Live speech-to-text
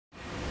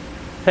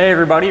Hey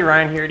everybody,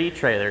 Ryan here at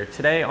eTrailer.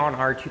 Today on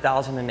our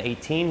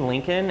 2018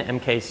 Lincoln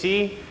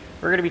MKC,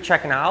 we're going to be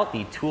checking out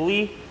the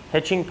Thule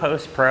Hitching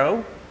Post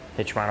Pro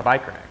hitch mounted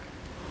bike rack.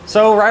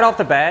 So right off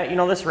the bat,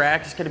 this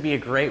rack is going to be a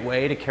great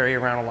way to carry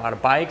around a lot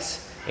of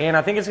bikes, and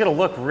I think it's going to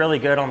look really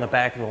good on the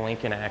back of the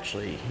Lincoln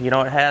actually. It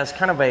has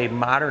kind of a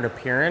modern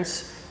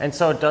appearance, and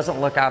so it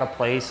doesn't look out of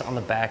place on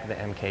the back of the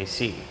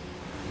MKC.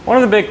 One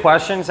of the big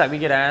questions that we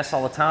get asked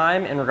all the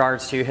time in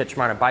regards to hitch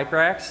mounted bike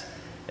racks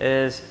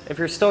is if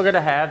you're still going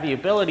to have the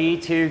ability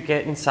to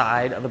get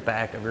inside of the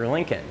back of your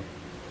Lincoln.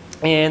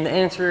 And the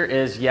answer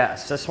is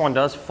yes. This one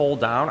does fold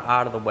down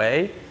out of the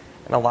way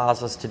and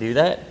allows us to do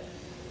that.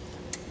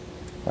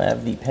 I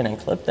have the pin and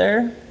clip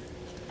there.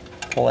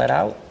 Pull that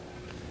out.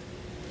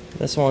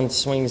 This one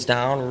swings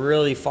down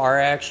really far,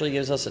 actually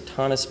gives us a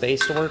ton of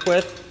space to work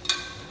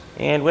with.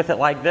 And with it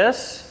like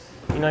this,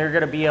 you're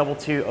going to be able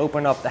to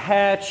open up the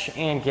hatch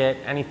and get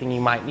anything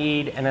you might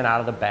need in and out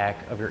of the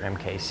back of your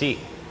MKC.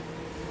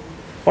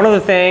 One of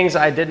the things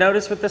I did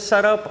notice with this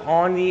setup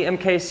on the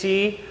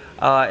MKC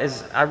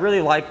is I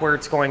really like where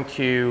it's going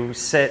to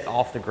sit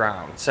off the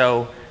ground.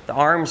 So the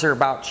arms are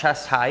about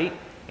chest height,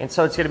 and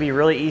so it's going to be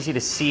really easy to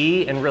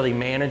see and really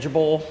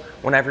manageable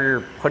whenever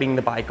you're putting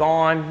the bike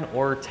on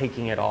or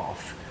taking it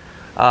off.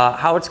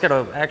 How it's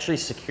going to actually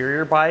secure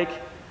your bike,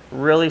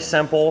 really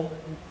simple,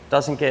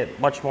 doesn't get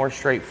much more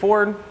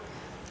straightforward.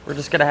 We're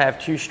just going to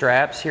have two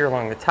straps here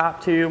along the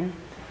top tube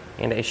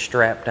and a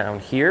strap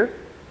down here.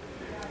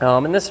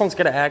 And this one's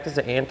going to act as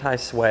an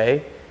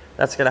anti-sway.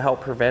 That's going to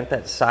help prevent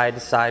that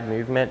side-to-side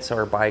movement so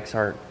our bikes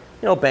aren't,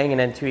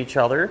 banging into each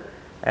other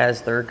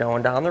as they're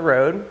going down the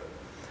road.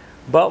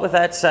 But with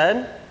that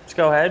said, let's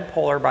go ahead,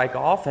 pull our bike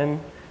off and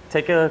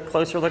take a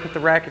closer look at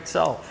the rack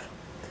itself.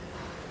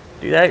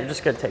 Do that, you're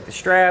just going to take the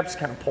straps,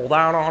 kind of pull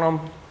down on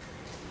them,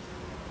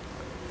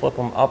 flip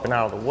them up and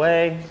out of the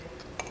way.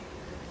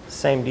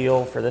 Same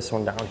deal for this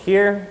one down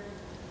here.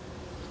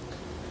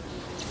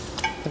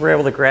 We're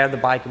able to grab the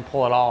bike and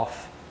pull it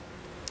off.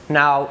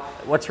 Now,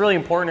 what's really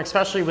important,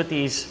 especially with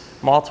these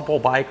multiple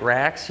bike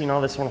racks,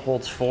 this one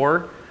holds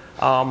 4.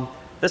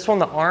 This one,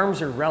 the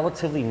arms are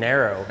relatively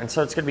narrow, and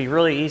so it's going to be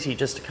really easy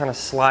just to kind of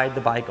slide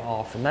the bike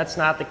off. And that's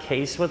not the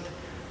case with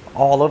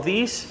all of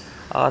these.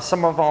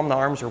 Some of them, the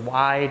arms are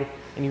wide,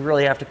 and you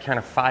really have to kind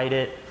of fight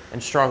it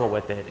and struggle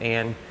with it.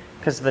 And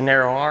because of the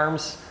narrow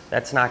arms,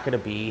 that's not going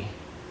to be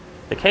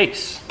the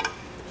case.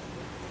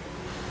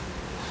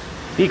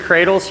 The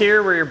cradles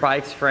here where your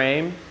bike's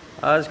frame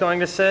is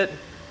going to sit,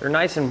 they're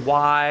nice and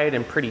wide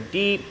and pretty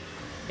deep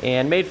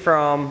and made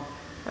from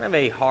kind of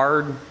a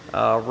hard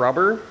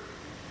rubber.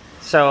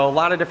 So a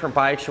lot of different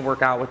bikes should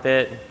work out with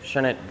it.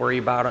 Shouldn't worry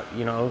about it,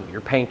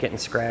 your paint getting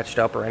scratched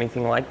up or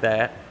anything like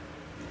that.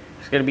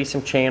 There's going to be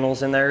some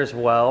channels in there as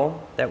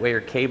well. That way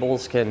your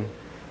cables can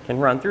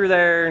run through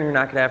there and you're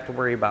not going to have to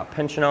worry about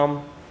pinching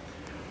them.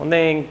 One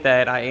thing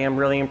that I am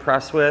really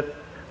impressed with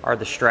are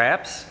the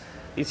straps.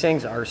 These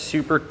things are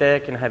super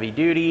thick and heavy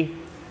duty.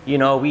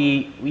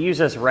 We use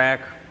this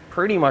rack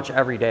pretty much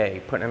every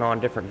day, putting it on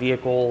different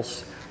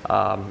vehicles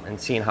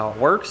and seeing how it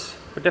works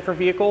with different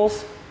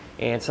vehicles.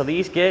 And so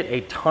these get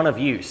a ton of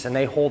use and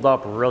they hold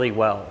up really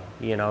well,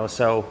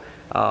 so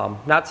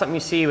not something you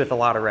see with a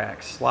lot of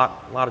racks. A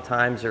lot of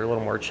times they're a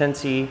little more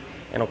chintzy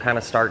and will kind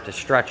of start to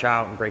stretch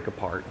out and break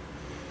apart.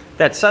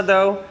 That said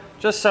though,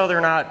 just so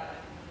they're not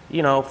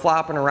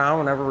flopping around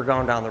whenever we're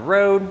going down the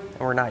road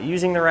and we're not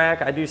using the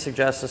rack, I do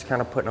suggest just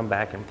kind of putting them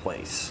back in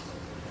place.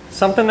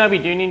 Something that we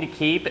do need to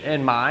keep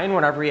in mind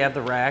whenever we have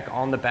the rack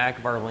on the back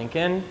of our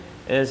Lincoln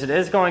is it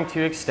is going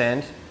to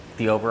extend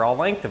the overall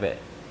length of it.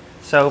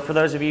 So for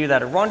those of you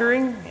that are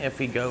wondering, if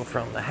we go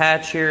from the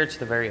hatch here to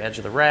the very edge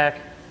of the rack,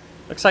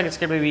 looks like it's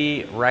going to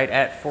be right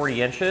at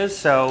 40 inches.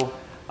 So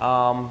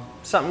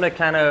something to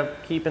kind of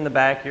keep in the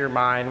back of your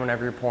mind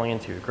whenever you're pulling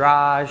into a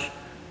garage,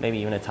 maybe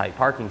even a tight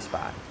parking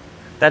spot.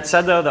 That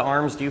said though, the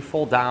arms do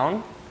fold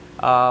down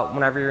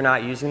whenever you're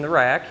not using the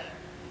rack.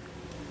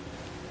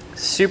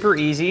 Super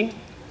easy. You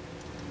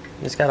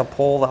just got to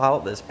pull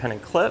out this pin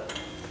and clip.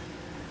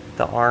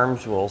 The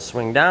arms will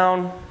swing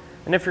down.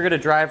 And if you're going to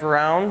drive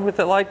around with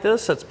it like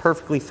this, that's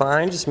perfectly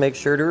fine. Just make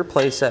sure to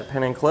replace that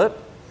pin and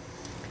clip.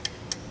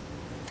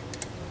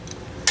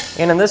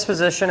 And in this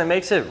position, it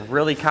makes it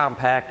really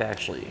compact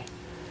actually.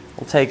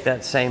 We'll take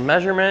that same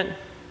measurement,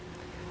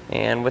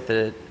 and with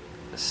it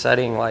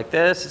setting like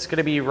this, it's going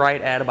to be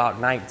right at about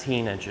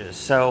 19 inches.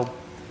 So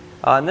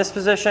in this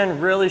position,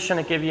 really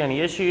shouldn't give you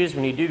any issues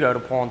when you do go to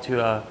pull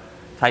into a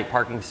tight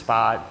parking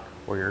spot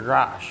or your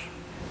garage.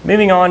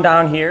 Moving on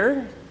down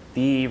here,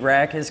 the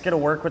rack is going to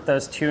work with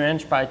those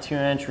 2-inch by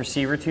 2-inch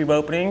receiver tube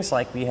openings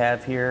like we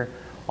have here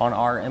on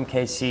our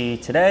MKC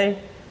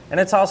today. And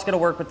it's also going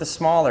to work with the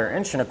smaller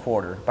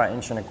 1.25 by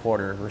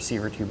 1.25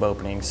 receiver tube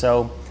opening.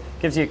 So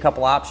gives you a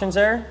couple options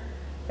there.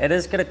 It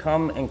is going to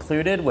come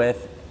included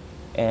with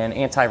an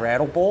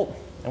anti-rattle bolt.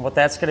 And what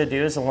that's going to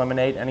do is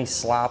eliminate any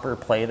slop or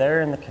play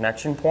there in the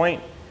connection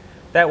point.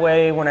 That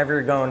way, whenever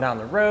you're going down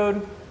the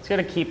road, it's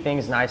going to keep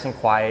things nice and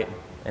quiet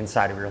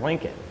inside of your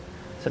Lincoln.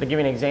 So to give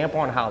you an example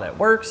on how that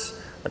works,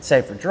 let's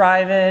say for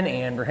driving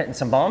and we're hitting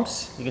some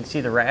bumps, you can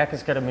see the rack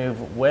is going to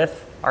move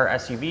with our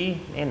SUV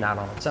and not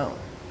on its own.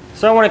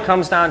 So when it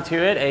comes down to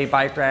it, a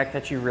bike rack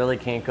that you really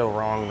can't go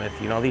wrong with.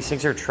 You know, these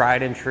things are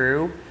tried and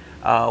true,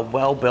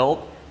 well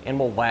built, and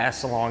will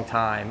last a long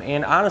time.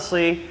 And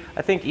honestly,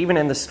 I think even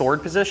in the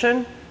stored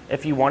position,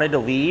 if you wanted to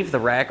leave the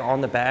rack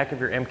on the back of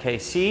your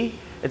MKC,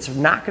 it's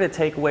not going to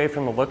take away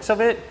from the looks of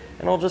it,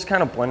 and it'll just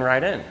kind of blend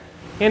right in.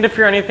 And if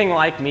you're anything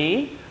like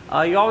me,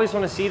 you always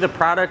want to see the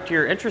product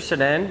you're interested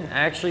in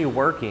actually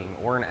working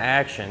or in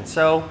action.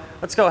 So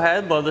let's go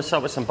ahead, load this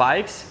up with some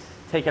bikes,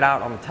 take it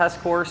out on the test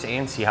course,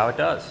 and see how it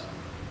does.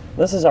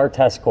 This is our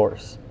test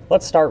course.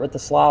 Let's start with the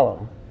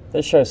slalom.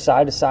 This shows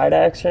side-to-side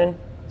action,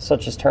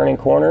 such as turning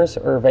corners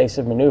or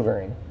evasive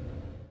maneuvering.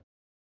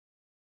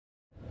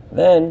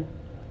 Then,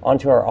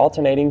 onto our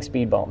alternating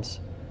speed bumps.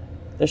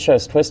 This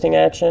shows twisting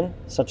action,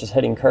 such as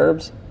hitting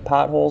curbs,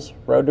 potholes,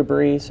 road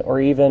debris,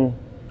 or even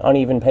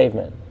uneven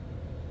pavement.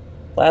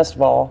 Last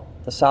of all,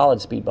 the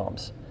solid speed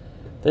bumps.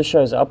 This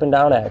shows up and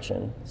down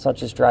action,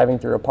 such as driving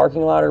through a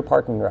parking lot or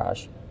parking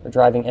garage, or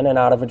driving in and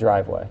out of a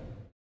driveway.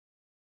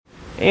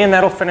 And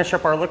that'll finish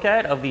up our look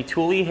at of the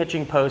Thule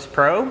Hitching Post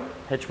Pro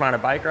hitch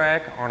mounted bike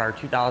rack on our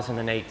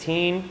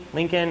 2018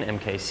 Lincoln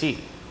MKC.